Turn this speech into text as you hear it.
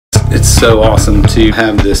It's so awesome to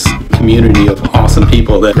have this community of awesome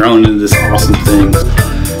people that grown into this awesome thing.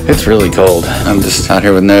 It's really cold. I'm just out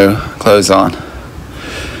here with no clothes on.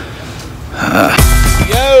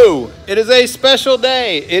 Yo, it is a special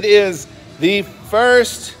day. It is the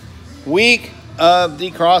first week of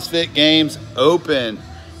the CrossFit Games Open,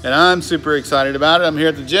 and I'm super excited about it. I'm here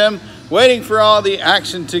at the gym waiting for all the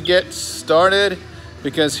action to get started,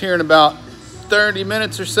 because here in about 30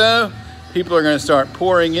 minutes or so, people are going to start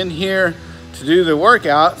pouring in here to do the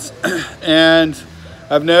workouts. And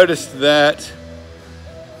I've noticed that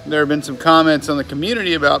there have been some comments on the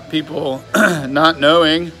community about people not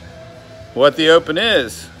knowing what the Open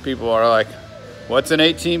is. People are like, what's an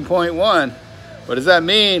 18.1? What does that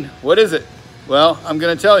mean? What is it? Well, I'm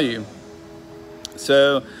going to tell you.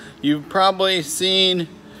 So you've probably seen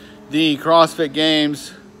the CrossFit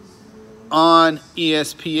Games on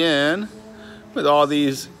ESPN with all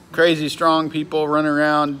these crazy strong people running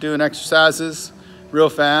around doing exercises real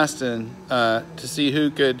fast, and to see who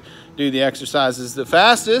could do the exercises the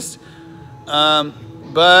fastest.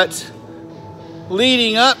 But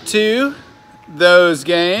leading up to those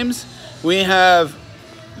games, we have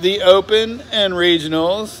the Open and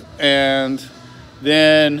regionals, and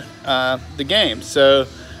then the games. So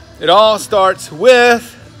it all starts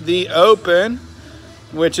with the Open,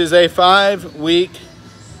 which is a 5-week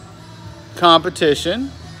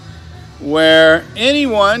competition where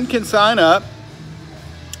anyone can sign up.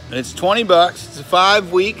 It's $20. It's a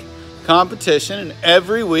 5-week competition, and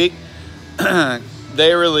every week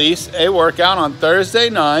they release a workout on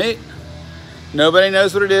Thursday night. Nobody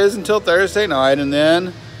knows what it is until Thursday night, and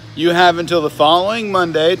then you have until the following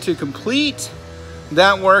Monday to complete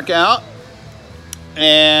that workout.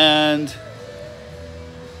 And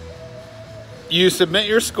you submit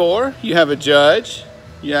your score. You have a judge.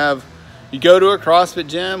 You go to a CrossFit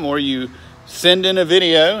gym, or you send in a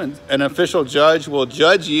video, and an official judge will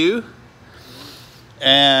judge you.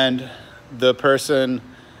 And the person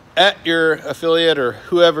at your affiliate or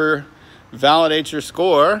whoever validates your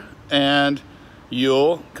score, and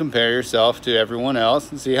you'll compare yourself to everyone else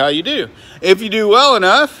and see how you do. If you do well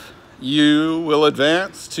enough, you will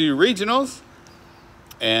advance to regionals.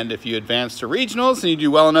 And if you advance to regionals and you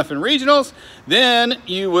do well enough in regionals, then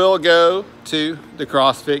you will go to the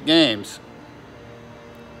CrossFit Games.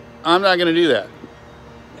 I'm not going to do that.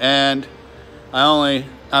 And I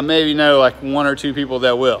maybe know like 1 or 2 people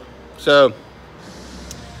that will. So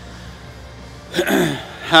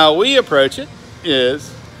how we approach it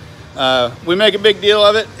is we make a big deal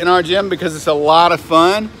of it in our gym because it's a lot of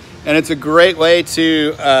fun, and it's a great way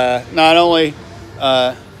to not only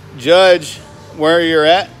judge where you're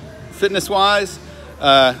at fitness-wise.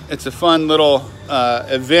 It's a fun little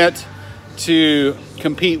event to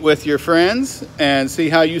compete with your friends and see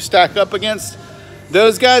how you stack up against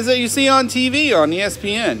those guys that you see on TV on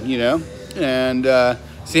ESPN, you know, and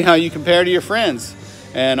see how you compare to your friends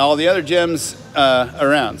and all the other gyms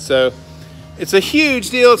around. So it's a huge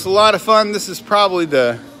deal. It's a lot of fun. This is probably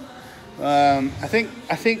the I think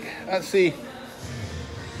let's see,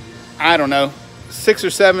 I don't know, 6th or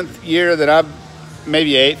 7th year that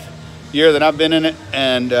maybe 8th year that I've been in it,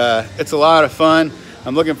 and it's a lot of fun.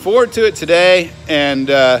 I'm looking forward to it today, and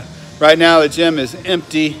right now the gym is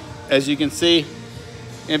empty, as you can see.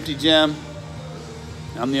 Empty gym.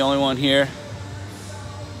 I'm the only one here,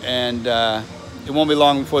 and it won't be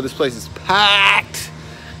long before this place is packed,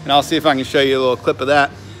 and I'll see if I can show you a little clip of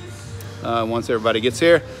that once everybody gets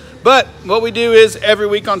here. But what we do is every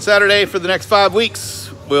week on Saturday for the next 5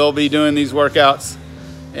 weeks, we'll be doing these workouts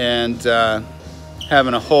and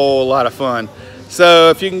having a whole lot of fun. So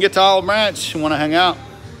if you can get to Olive Branch and want to hang out,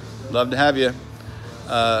 love to have you.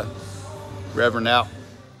 Reverend out.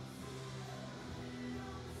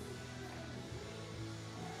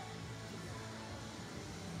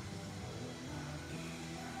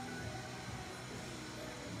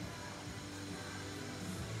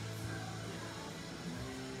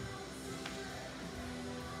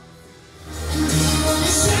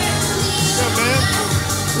 What's up,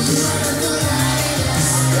 man?